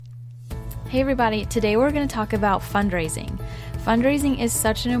Hey everybody, today we're going to talk about fundraising. Fundraising is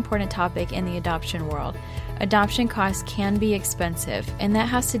such an important topic in the adoption world. Adoption costs can be expensive, and that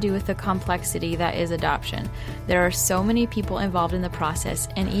has to do with the complexity that is adoption. There are so many people involved in the process,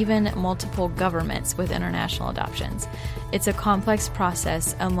 and even multiple governments with international adoptions. It's a complex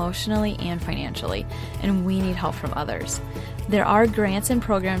process emotionally and financially, and we need help from others. There are grants and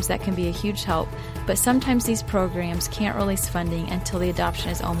programs that can be a huge help, but sometimes these programs can't release funding until the adoption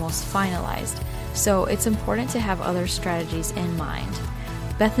is almost finalized. So it's important to have other strategies in mind.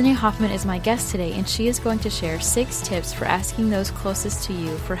 Bethany Hoffman is my guest today, and she is going to share 6 tips for asking those closest to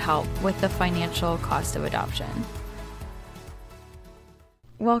you for help with the financial cost of adoption.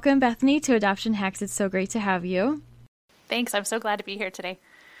 Welcome, Bethany, to Adoption Hacks. It's so great to have you. Thanks. I'm so glad to be here today.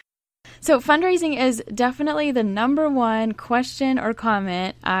 So fundraising is definitely the number one question or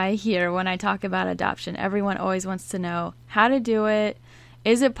comment I hear when I talk about adoption. Everyone always wants to know how to do it.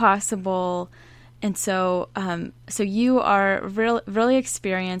 Is it possible? And so you are really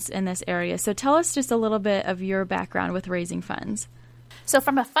experienced in this area. So tell us just a little bit of your background with raising funds. So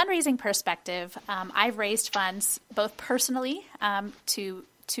from a fundraising perspective, I've raised funds both personally to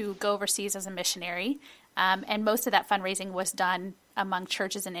go overseas as a missionary. And most of that fundraising was done among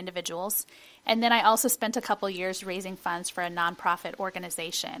churches and individuals. And then I also spent a couple years raising funds for a nonprofit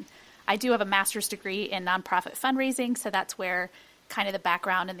organization. I do have a master's degree in nonprofit fundraising, so that's where kind of the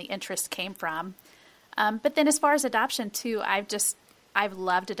background and the interest came from. But then as far as adoption too, I've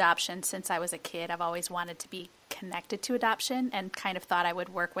loved adoption since I was a kid. I've always wanted to be connected to adoption and kind of thought I would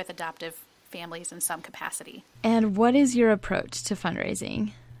work with adoptive families in some capacity. And what is your approach to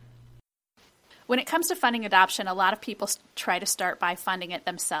fundraising? When it comes to funding adoption, a lot of people try to start by funding it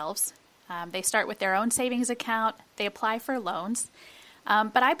themselves. They start with their own savings account. They apply for loans.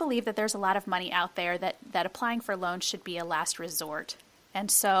 But I believe that there's a lot of money out there that applying for loans should be a last resort. And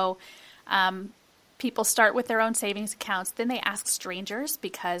so people start with their own savings accounts. Then they ask strangers,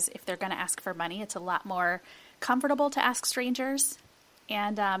 because if they're going to ask for money, it's a lot more comfortable to ask strangers.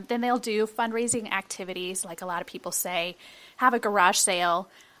 And then they'll do fundraising activities, like a lot of people say, have a garage sale.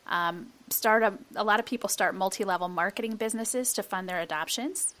 A lot of people start multi-level marketing businesses to fund their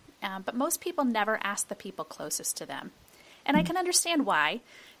adoptions, but most people never ask the people closest to them. And I can understand why,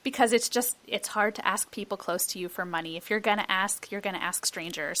 because it's hard to ask people close to you for money. If you're going to ask, you're going to ask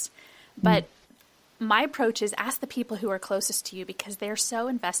strangers. But my approach is ask the people who are closest to you, because they're so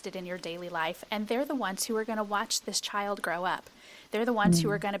invested in your daily life, and they're the ones who are going to watch this child grow up. They're the ones who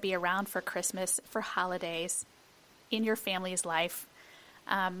are going to be around for Christmas, for holidays, in your family's life.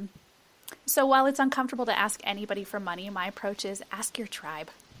 So while it's uncomfortable to ask anybody for money, my approach is ask your tribe.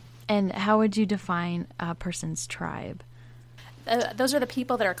 And how would you define a person's tribe? Those are the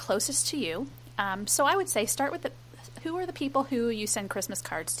people that are closest to you. So I would say start with who are the people who you send Christmas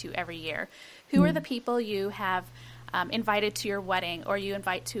cards to every year? Who are the people you have invited to your wedding or you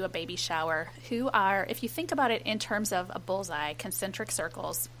invite to a baby shower? Who are, if you think about it in terms of a bullseye, concentric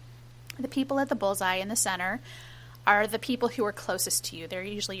circles, the people at the bullseye in the center are the people who are closest to you. They're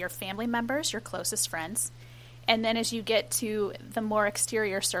usually your family members, your closest friends. And then as you get to the more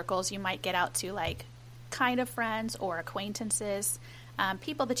exterior circles, you might get out to like kind of friends or acquaintances,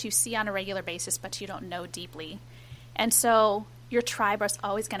 people that you see on a regular basis but you don't know deeply. And so your tribe is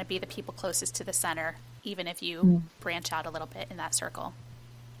always going to be the people closest to the center, even if you branch out a little bit in that circle.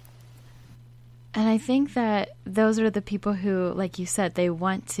 And I think that those are the people who, like you said, they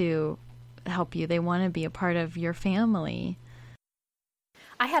want to help you. They want to be a part of your family.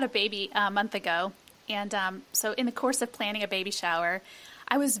 I had a baby a month ago, and so in the course of planning a baby shower,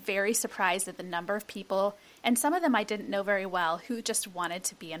 I was very surprised at the number of people, and some of them I didn't know very well, who just wanted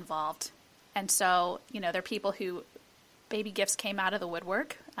to be involved. And so, they're people who baby gifts came out of the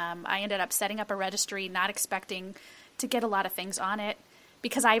woodwork. I ended up setting up a registry, not expecting to get a lot of things on it,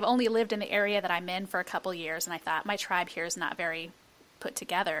 because I've only lived in the area that I'm in for a couple years, and I thought my tribe here is not very put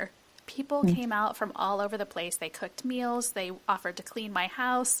together. People came out from all over the place. They cooked meals. They offered to clean my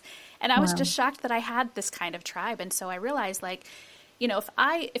house. And I was just shocked that I had this kind of tribe. And so I realized,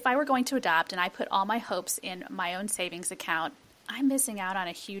 if I were going to adopt and I put all my hopes in my own savings account, I'm missing out on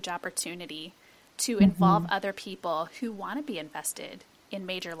a huge opportunity to involve other people who want to be invested in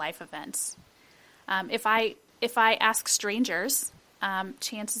major life events. If I ask strangers,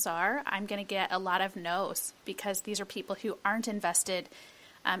 chances are I'm going to get a lot of no's, because these are people who aren't invested.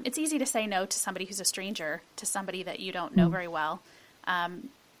 It's easy to say no to somebody who's a stranger, to somebody that you don't know very well.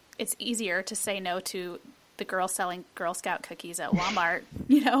 It's easier to say no to the girl selling Girl Scout cookies at Walmart,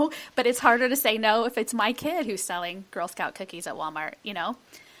 but it's harder to say no if it's my kid who's selling Girl Scout cookies at Walmart,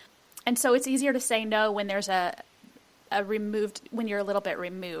 And so it's easier to say no when there's when you're a little bit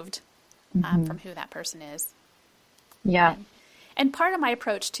removed. from who that person is. Yeah. And part of my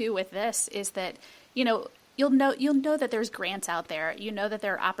approach too with this is that, you'll know that there's grants out there. You know that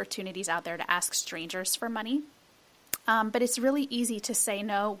there are opportunities out there to ask strangers for money. But it's really easy to say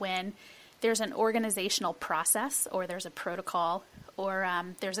no when there's an organizational process, or there's a protocol, or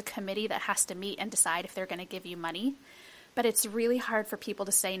there's a committee that has to meet and decide if they're going to give you money. But it's really hard for people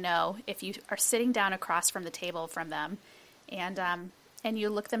to say no if you are sitting down across from the table from them, and you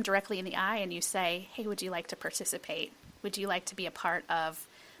look them directly in the eye and you say, hey, would you like to participate? Would you like to be a part of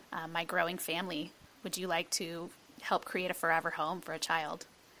my growing family? Would you like to help create a forever home for a child?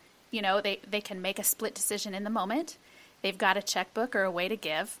 They can make a split decision in the moment. They've got a checkbook or a way to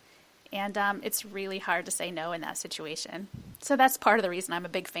give. And it's really hard to say no in that situation. So that's part of the reason I'm a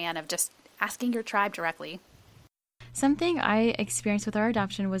big fan of just asking your tribe directly. Something I experienced with our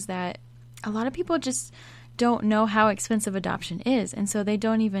adoption was that a lot of people just don't know how expensive adoption is. And so they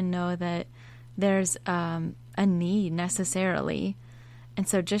don't even know that there's a need necessarily. And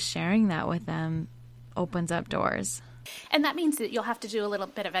so just sharing that with them opens up doors. And that means that you'll have to do a little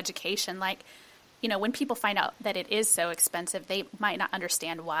bit of education. Like, when people find out that it is so expensive, they might not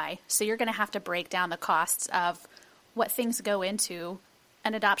understand why. So you're going to have to break down the costs of what things go into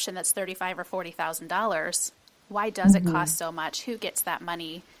an adoption that's $35,000 or $40,000. Why does it cost so much? Who gets that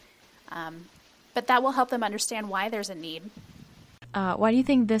money? But that will help them understand why there's a need. Why do you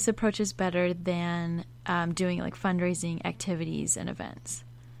think this approach is better than doing like fundraising activities and events?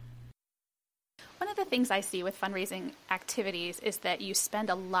 One of the things I see with fundraising activities is that you spend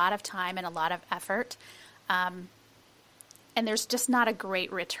a lot of time and a lot of effort, and there's just not a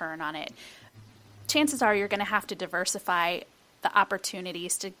great return on it. Chances are you're going to have to diversify the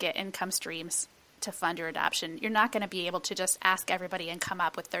opportunities to get income streams to fund your adoption. You're not going to be able to just ask everybody and come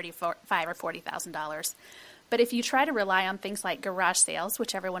up with $35,000 or $40,000. But if you try to rely on things like garage sales,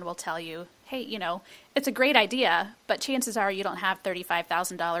 which everyone will tell you, hey, it's a great idea, but chances are you don't have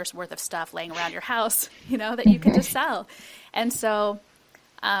 $35,000 worth of stuff laying around your house, that you can just sell. And so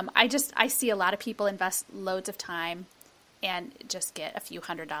I see a lot of people invest loads of time and just get a few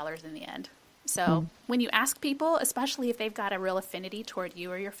 $100s in the end. So when you ask people, especially if they've got a real affinity toward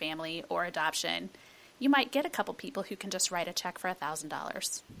you or your family or adoption, you might get a couple people who can just write a check for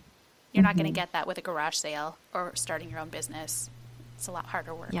 $1,000. You're not going to get that with a garage sale or starting your own business. It's a lot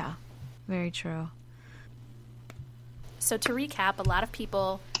harder work. Yeah, very true. So to recap, a lot of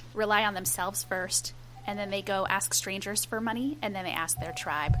people rely on themselves first, and then they go ask strangers for money, and then they ask their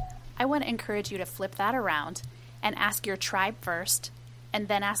tribe. I want to encourage you to flip that around and ask your tribe first, and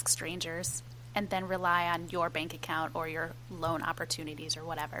then ask strangers, and then rely on your bank account or your loan opportunities or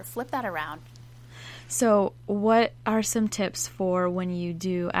whatever. Flip that around. So what are some tips for when you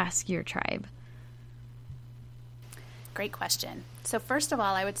do ask your tribe? Great question. So first of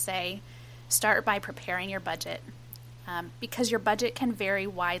all, I would say start by preparing your budget, because your budget can vary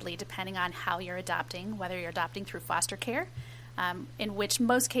widely depending on how you're adopting, whether you're adopting through foster care, in which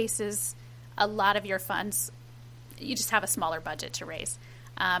most cases a lot of your funds, you just have a smaller budget to raise.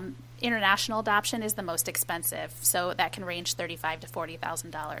 International adoption is the most expensive, so that can range $35,000 to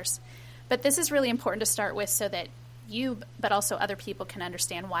 $40,000. But this is really important to start with so that you, but also other people, can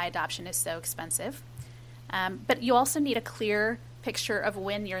understand why adoption is so expensive. But you also need a clear picture of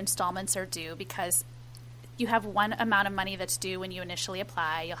when your installments are due, because you have one amount of money that's due when you initially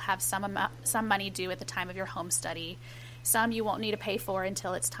apply. You'll have some money due at the time of your home study. Some you won't need to pay for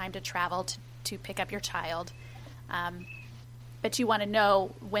until it's time to travel to pick up your child. But you want to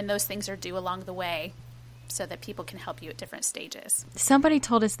know when those things are due along the way, so that people can help you at different stages. Somebody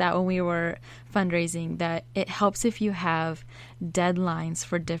told us that when we were fundraising, that it helps if you have deadlines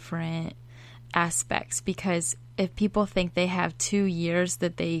for different aspects, because if people think they have 2 years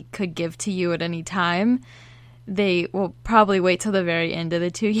that they could give to you at any time, they will probably wait till the very end of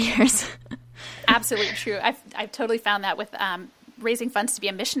the 2 years. Absolutely true. I've totally found that with raising funds to be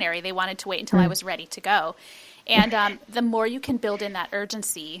a missionary. They wanted to wait until I was ready to go. And the more you can build in that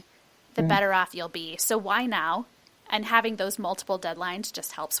urgency, the better off you'll be. So why now? And having those multiple deadlines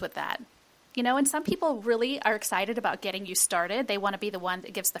just helps with that. And some people really are excited about getting you started. They want to be the one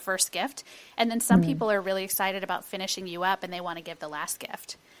that gives the first gift. And then some people are really excited about finishing you up, and they want to give the last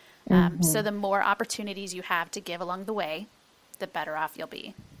gift. So the more opportunities you have to give along the way, the better off you'll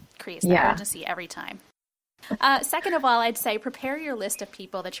be. Creates that urgency every time. Second of all, I'd say prepare your list of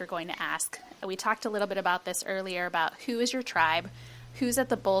people that you're going to ask. We talked a little bit about this earlier, about who is your tribe, who's at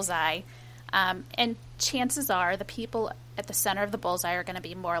the bullseye, and chances are the people at the center of the bullseye are going to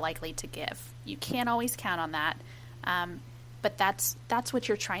be more likely to give. You can't always count on that, but that's what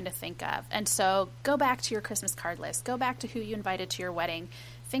you're trying to think of. And so go back to your Christmas card list. Go back to who you invited to your wedding.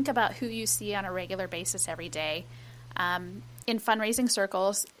 think about who you see on a regular basis every day. In fundraising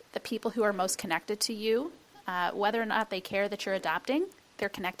circles, the people who are most connected to you, whether or not they care that you're adopting, they're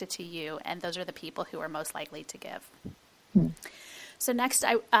connected to you, and those are the people who are most likely to give. So next,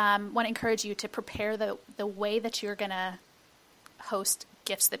 I want to encourage you to prepare the way that you're going to host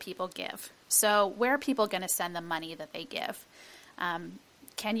gifts that people give. So where are people going to send the money that they give?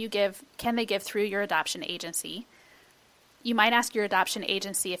 Can they give through your adoption agency? You might ask your adoption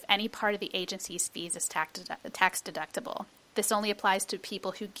agency if any part of the agency's fees is tax deductible. This only applies to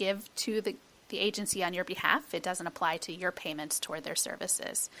people who give to the agency on your behalf. It doesn't apply to your payments toward their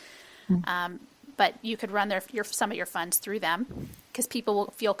services. But you could run some of your funds through them because people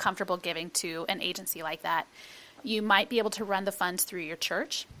will feel comfortable giving to an agency like that. You might be able to run the funds through your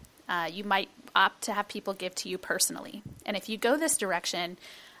church. You might opt to have people give to you personally. And if you go this direction,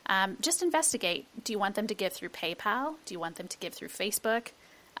 just investigate. Do you want them to give through PayPal? Do you want them to give through Facebook?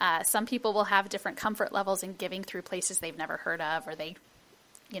 Some people will have different comfort levels in giving through places they've never heard of or they,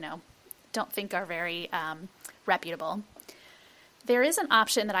 don't think are very reputable. There is an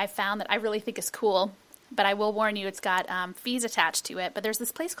option that I found that I really think is cool, but I will warn you it's got fees attached to it. But there's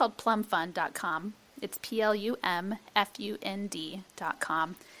this place called plumfund.com. It's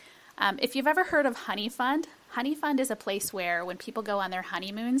plumfund.com. If you've ever heard of Honey Fund is a place where when people go on their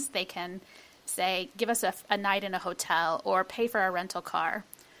honeymoons, they can say, give us a night in a hotel or pay for a rental car.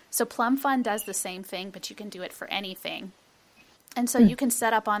 So Plum Fund does the same thing, but you can do it for anything. And so you can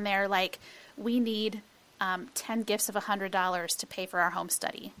set up on there like, we need 10 gifts of $100 to pay for our home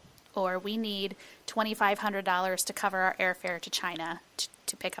study, or we need $2,500 to cover our airfare to China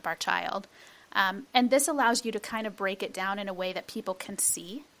to pick up our child. And this allows you to kind of break it down in a way that people can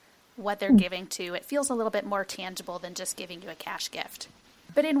see what they're giving to. It feels a little bit more tangible than just giving you a cash gift.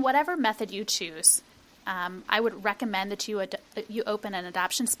 But in whatever method you choose, I would recommend that you open an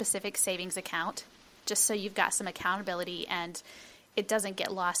adoption-specific savings account just so you've got some accountability and it doesn't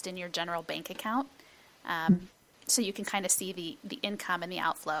get lost in your general bank account. So you can kind of see the income and the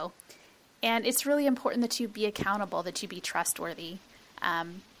outflow. And it's really important that you be accountable, that you be trustworthy.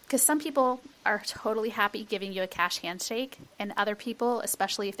 Because some people are totally happy giving you a cash handshake, and other people,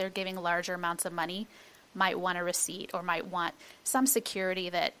 especially if they're giving larger amounts of money, might want a receipt or might want some security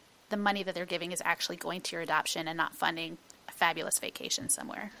that the money that they're giving is actually going to your adoption and not funding a fabulous vacation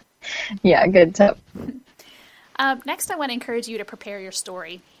somewhere. Yeah, good tip. Next, I want to encourage you to prepare your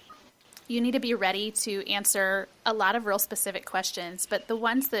story. You need to be ready to answer a lot of real specific questions, but the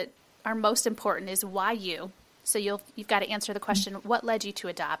ones that are most important is why you. So you've got to answer the question, what led you to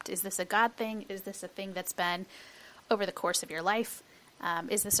adopt? Is this a God thing? Is this a thing that's been over the course of your life?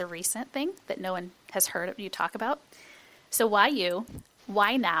 Is this a recent thing that no one has heard you talk about? So why you?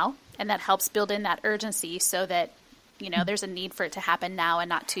 Why now? And that helps build in that urgency so that, there's a need for it to happen now and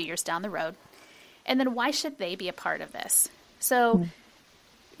not 2 years down the road. And then why should they be a part of this? So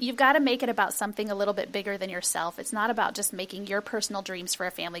you've got to make it about something a little bit bigger than yourself. It's not about just making your personal dreams for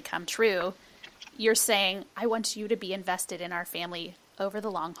a family come true. You're saying, I want you to be invested in our family over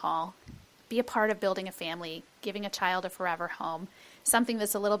the long haul, be a part of building a family, giving a child a forever home, something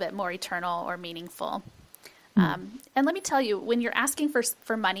that's a little bit more eternal or meaningful. And let me tell you, when you're asking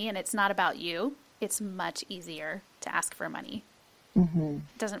for money and it's not about you, it's much easier to ask for money.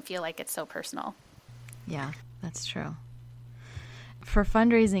 It doesn't feel like it's so personal. Yeah, that's true. For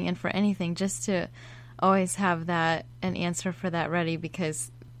fundraising and for anything, just to always have an answer for that ready,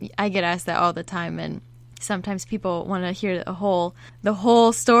 because I get asked that all the time, and sometimes people want to hear the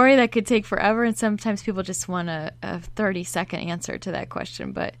whole story that could take forever, and sometimes people just want a 30-second answer to that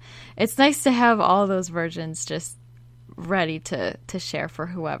question. But it's nice to have all those versions just ready to share for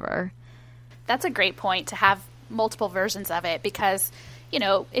whoever. That's a great point, to have multiple versions of it, because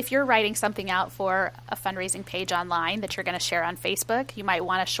if you're writing something out for a fundraising page online that you're going to share on Facebook, you might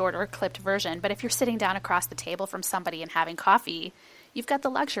want a shorter clipped version. But if you're sitting down across the table from somebody and having coffee, you've got the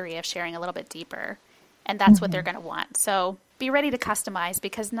luxury of sharing a little bit deeper. And that's what they're going to want. So be ready to customize,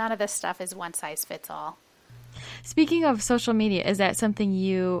 because none of this stuff is one size fits all. Speaking of social media, is that something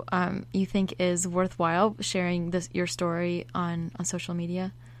you think is worthwhile, sharing your story on social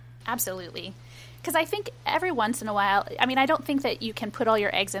media? Absolutely. Because I think every once in a while, I don't think that you can put all your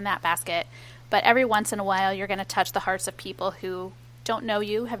eggs in that basket, but every once in a while you're going to touch the hearts of people who don't know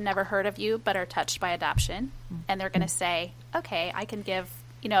you, have never heard of you, but are touched by adoption. And they're going to say, okay, I can give,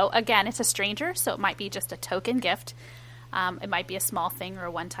 again, it's a stranger, so it might be just a token gift. It might be a small thing or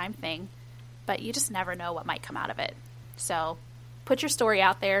a one-time thing, but you just never know what might come out of it. So put your story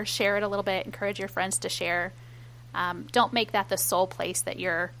out there, share it a little bit, encourage your friends to share. Don't make that the sole place that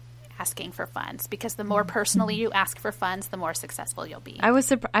you're asking for funds, because the more personally you ask for funds, the more successful you'll be.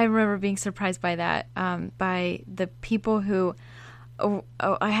 I remember being surprised by that, by the people who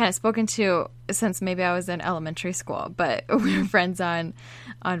I hadn't spoken to since maybe I was in elementary school, but we were friends on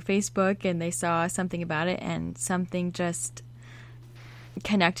Facebook, and they saw something about it, and something just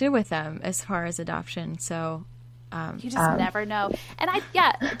connected with them as far as adoption. So you just never know. And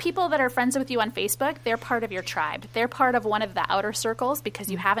people that are friends with you on Facebook, they're part of your tribe. They're part of one of the outer circles because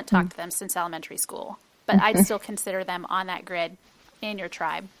you haven't talked to them since elementary school. But I'd still consider them on that grid in your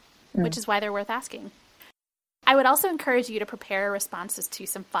tribe, which is why they're worth asking. I would also encourage you to prepare responses to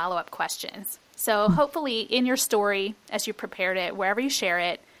some follow-up questions. So hopefully in your story, as you prepared it, wherever you share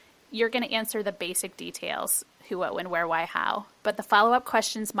it, you're going to answer the basic details: who, what, when, where, why, how. But the follow-up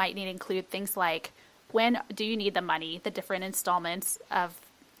questions might need to include things like, when do you need the money, the different installments of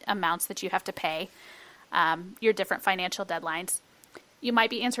amounts that you have to pay, your different financial deadlines. You might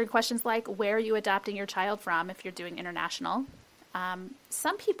be answering questions like, where are you adopting your child from if you're doing international?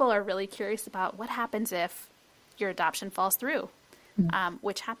 Some people are really curious about what happens if your adoption falls through,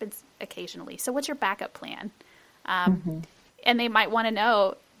 which happens occasionally. So what's your backup plan? And they might want to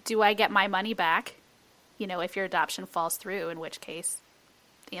know, do I get my money back, if your adoption falls through, in which case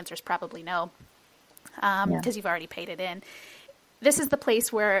the answer is probably no, because you've already paid it in. This is the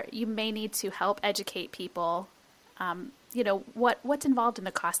place where you may need to help educate people, what's involved in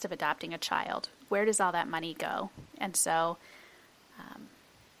the cost of adopting a child. Where does all that money go? And so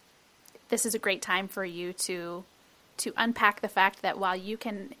this is a great time for you to unpack the fact that while you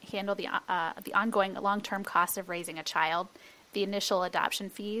can handle the ongoing long-term cost of raising a child, the initial adoption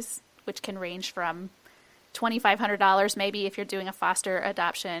fees, which can range from $2,500 maybe if you're doing a foster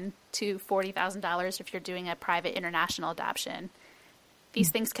adoption to $40,000 if you're doing a private international adoption. These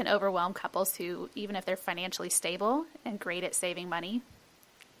things can overwhelm couples who, even if they're financially stable and great at saving money,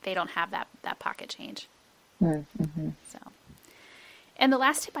 they don't have that pocket change. So, and the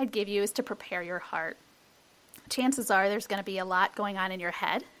last tip I'd give you is to prepare your heart. Chances are there's going to be a lot going on in your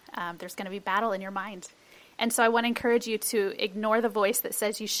head. There's going to be battle in your mind. And so I want to encourage you to ignore the voice that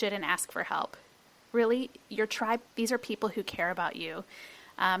says you shouldn't ask for help. Really, your tribe, these are people who care about you.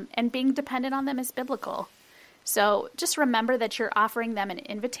 And being dependent on them is biblical. So just remember that you're offering them an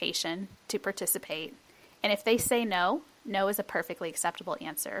invitation to participate. And if they say no, no is a perfectly acceptable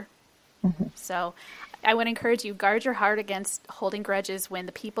answer. So I would encourage you, guard your heart against holding grudges when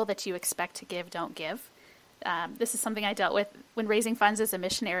the people that you expect to give don't give. This is something I dealt with when raising funds as a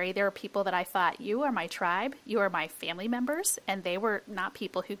missionary. There were people that I thought, you are my tribe, you are my family members, and they were not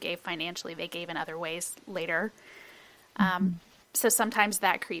people who gave financially. They gave in other ways later. So sometimes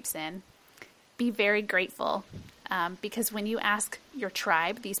that creeps in. Be very grateful, because when you ask your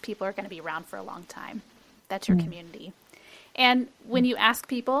tribe, these people are going to be around for a long time. That's your community. And when you ask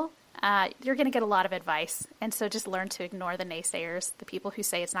people, you're going to get a lot of advice. And so just learn to ignore the naysayers, the people who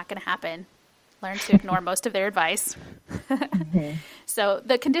say it's not going to happen. Learn to ignore most of their advice. So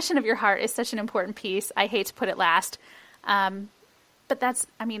the condition of your heart is such an important piece. I hate to put it last, but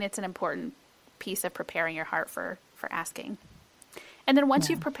it's an important piece of preparing your heart for asking. And then once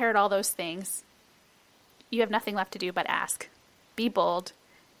you've prepared all those things, you have nothing left to do but ask. Be bold.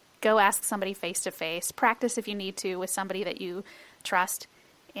 Go ask somebody face to face. Practice if you need to with somebody that you trust,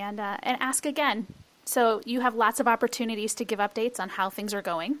 and ask again. So you have lots of opportunities to give updates on how things are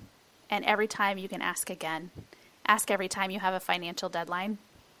going. And every time you can ask again. Ask every time you have a financial deadline.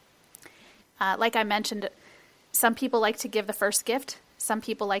 Like I mentioned, some people like to give the first gift. Some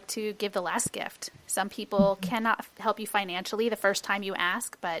people like to give the last gift. Some people cannot help you financially the first time you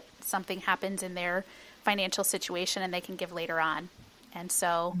ask, but something happens in their financial situation and they can give later on. And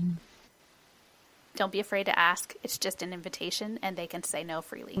so don't be afraid to ask. It's just an invitation and they can say no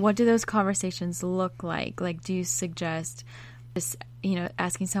freely. What do those conversations look like? Like, do you suggest just,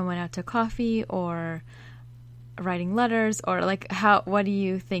 asking someone out to coffee or writing letters, or what do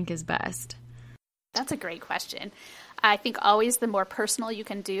you think is best? That's a great question. I think always the more personal you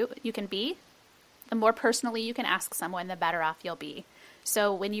can be, the more personally you can ask someone, the better off you'll be.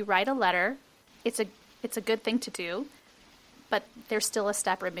 So when you write a letter, it's a good thing to do, but there's still a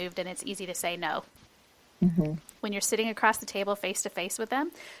step removed and it's easy to say no. When you're sitting across the table face to face with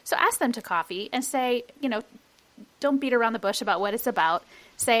them, so ask them to coffee and say, don't beat around the bush about what it's about.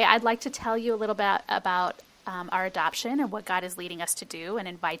 Say, I'd like to tell you a little bit about our adoption and what God is leading us to do, and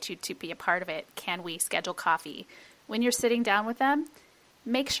invite you to be a part of it. Can we schedule coffee? When you're sitting down with them,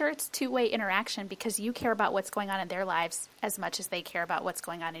 make sure it's two-way interaction, because you care about what's going on in their lives as much as they care about what's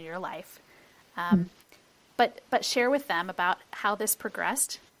going on in your life. But share with them about how this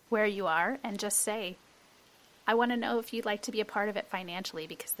progressed, where you are, and just say, I want to know if you'd like to be a part of it financially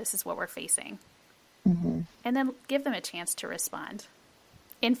because this is what we're facing. And then give them a chance to respond.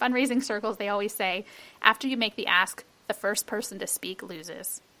 In fundraising circles, they always say, after you make the ask, the first person to speak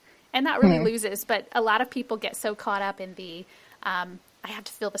loses. And not really loses, but a lot of people get so caught up in the, I have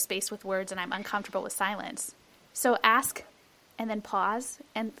to fill the space with words and I'm uncomfortable with silence. So ask and then pause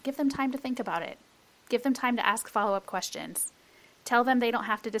and give them time to think about it. Give them time to ask follow-up questions. Tell them they don't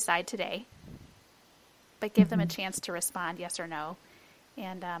have to decide today, but give them a chance to respond yes or no.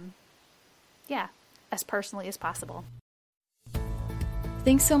 And as personally as possible.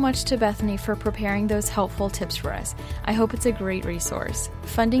 Thanks so much to Bethany for preparing those helpful tips for us. I hope it's a great resource.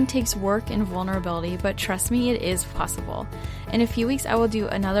 Funding takes work and vulnerability, but trust me, it is possible. In a few weeks, I will do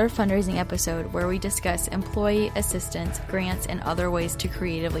another fundraising episode where we discuss employee assistance, grants, and other ways to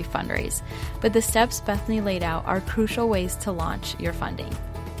creatively fundraise. But the steps Bethany laid out are crucial ways to launch your funding.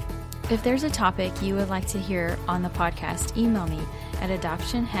 If there's a topic you would like to hear on the podcast, email me at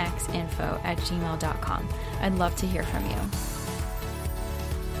adoptionhacksinfo@gmail.com. I'd love to hear from you.